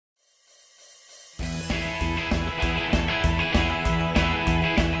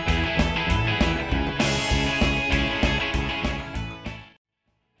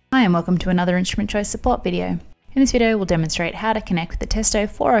Hi and welcome to another Instrument Choice support video. In this video we'll demonstrate how to connect the Testo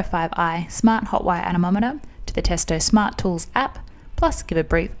 405i Smart Hot Wire Anemometer to the Testo Smart Tools app, plus give a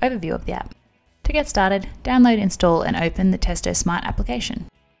brief overview of the app. To get started, download, install and open the Testo Smart application.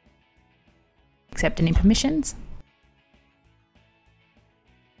 Accept any permissions.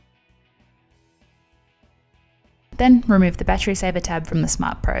 Then remove the battery saver tab from the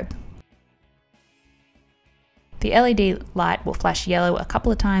Smart Probe. The LED light will flash yellow a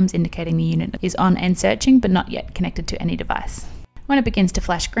couple of times, indicating the unit is on and searching but not yet connected to any device. When it begins to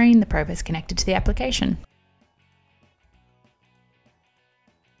flash green, the probe is connected to the application.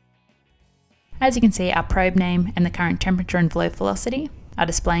 As you can see, our probe name and the current temperature and flow velocity are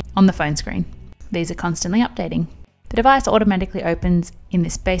displaying on the phone screen. These are constantly updating. The device automatically opens in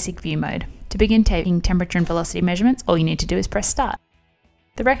this basic view mode. To begin taking temperature and velocity measurements, all you need to do is press start.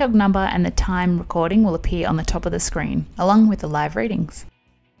 The record number and the time recording will appear on the top of the screen, along with the live readings.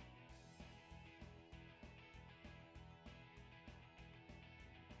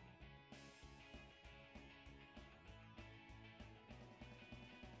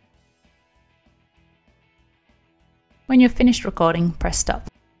 When you've finished recording, press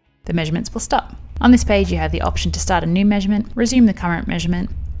stop. The measurements will stop. On this page you have the option to start a new measurement, resume the current measurement,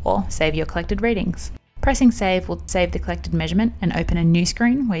 or save your collected readings. Pressing save will save the collected measurement and open a new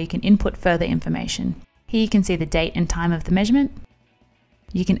screen where you can input further information. Here you can see the date and time of the measurement.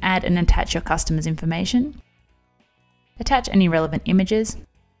 You can add and attach your customer's information, attach any relevant images,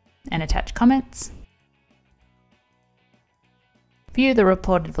 and attach comments. View the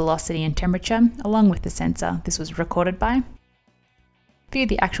reported velocity and temperature along with the sensor this was recorded by. View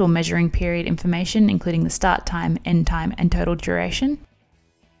the actual measuring period information, including the start time, end time, and total duration.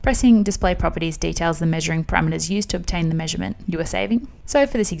 Pressing display properties details the measuring parameters used to obtain the measurement you are saving. So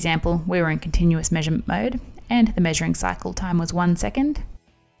for this example, we were in continuous measurement mode and the measuring cycle time was 1 second.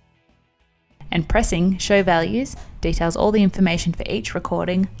 And pressing show values details all the information for each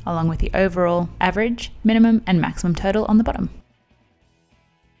recording along with the overall average, minimum and maximum total on the bottom.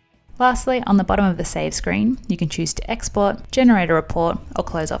 Lastly, on the bottom of the save screen, you can choose to export, generate a report, or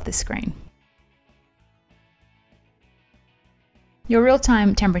close off this screen. Your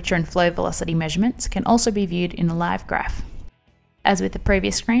real-time temperature and flow velocity measurements can also be viewed in a live graph. As with the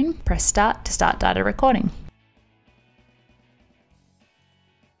previous screen, press start to start data recording.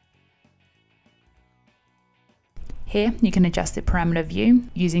 Here you can adjust the parameter view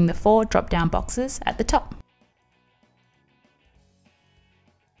using the 4 drop-down boxes at the top.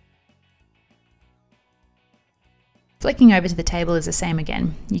 Flicking over to the table is the same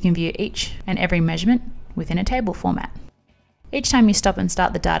again. You can view each and every measurement within a table format. Each time you stop and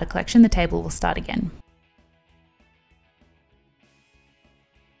start the data collection, the table will start again.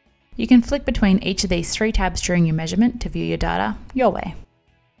 You can flick between each of these 3 tabs during your measurement to view your data your way.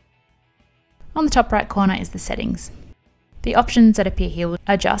 On the top right corner is the settings. The options that appear here will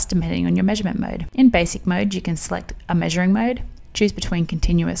adjust depending on your measurement mode. In basic mode, you can select a measuring mode, choose between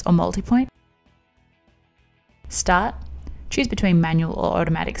continuous or multi-point. Start. Choose between manual or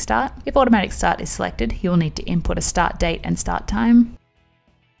automatic start. If automatic start is selected, you will need to input a start date and start time.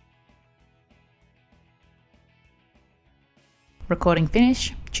 Recording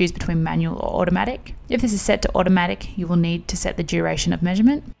finish. Choose between manual or automatic. If this is set to automatic, you will need to set the duration of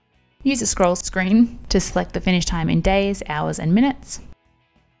measurement. Use the scroll screen to select the finish time in days, hours and minutes.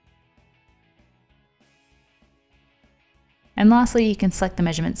 And lastly, you can select the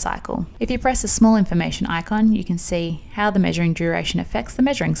measurement cycle. If you press the small information icon, you can see how the measuring duration affects the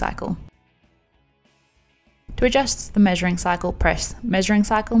measuring cycle. To adjust the measuring cycle, press measuring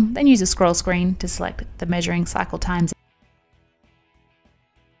cycle, then use the scroll screen to select the measuring cycle times.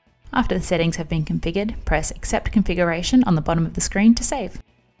 After the settings have been configured, press accept configuration on the bottom of the screen to save.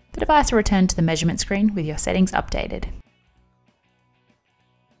 The device will return to the measurement screen with your settings updated.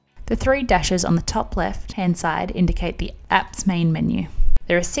 The 3 dashes on the top left-hand side indicate the app's main menu.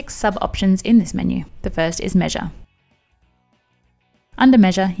 There are 6 sub-options in this menu. The first is Measure. Under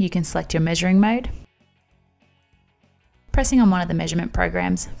Measure, you can select your measuring mode. Pressing on one of the measurement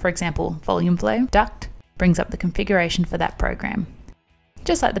programs, for example, Volume Flow, Duct, brings up the configuration for that program.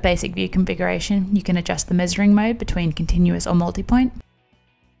 Just like the basic view configuration, you can adjust the measuring mode between continuous or multi-point.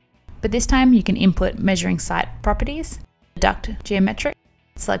 But this time you can input measuring site properties, duct geometric,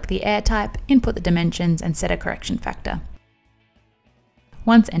 select the air type, input the dimensions and set a correction factor.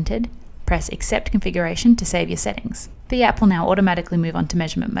 Once entered, press Accept Configuration to save your settings. The app will now automatically move on to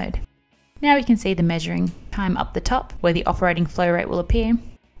measurement mode. Now we can see the measuring time up the top, where the operating flow rate will appear,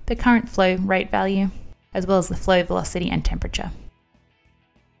 the current flow rate value, as well as the flow velocity and temperature.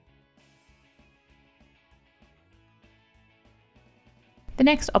 The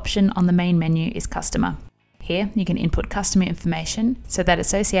next option on the main menu is Customer. Here, you can input customer information so that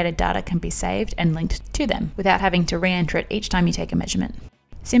associated data can be saved and linked to them without having to re-enter it each time you take a measurement.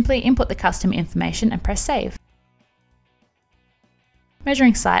 Simply input the customer information and press Save.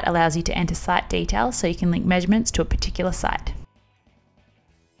 Measuring Site allows you to enter site details so you can link measurements to a particular site.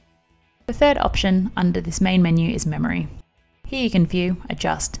 The third option under this main menu is Memory. Here you can view,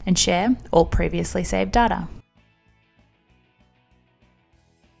 adjust, and share all previously saved data.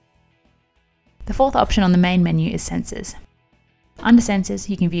 The fourth option on the main menu is Sensors. Under Sensors,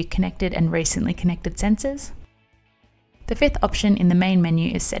 you can view connected and recently connected sensors. The fifth option in the main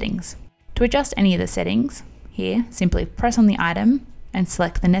menu is Settings. To adjust any of the settings, here simply press on the item and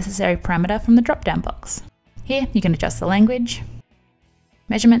select the necessary parameter from the drop-down box. Here you can adjust the language,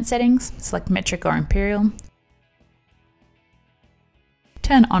 measurement settings, select metric or imperial,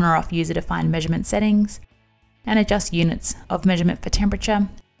 turn on or off user-defined measurement settings, and adjust units of measurement for temperature,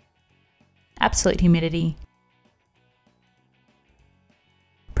 absolute humidity,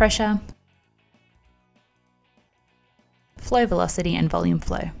 pressure, flow velocity, and volume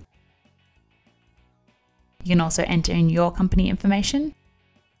flow. You can also enter in your company information,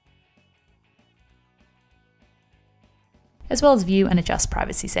 as well as view and adjust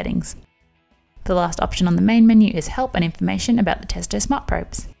privacy settings. The last option on the main menu is Help and information about the Testo Smart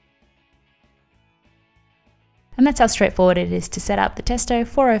Probes. And that's how straightforward it is to set up the Testo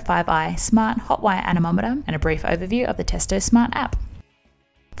 405i Smart Hot Wire Anemometer and a brief overview of the Testo Smart app.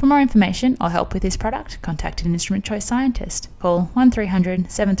 For more information or help with this product, contact an Instrument Choice scientist. Call 1300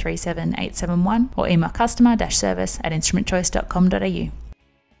 737 871 or email customer-service@instrumentchoice.com.au.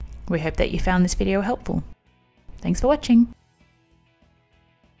 We hope that you found this video helpful. Thanks for watching.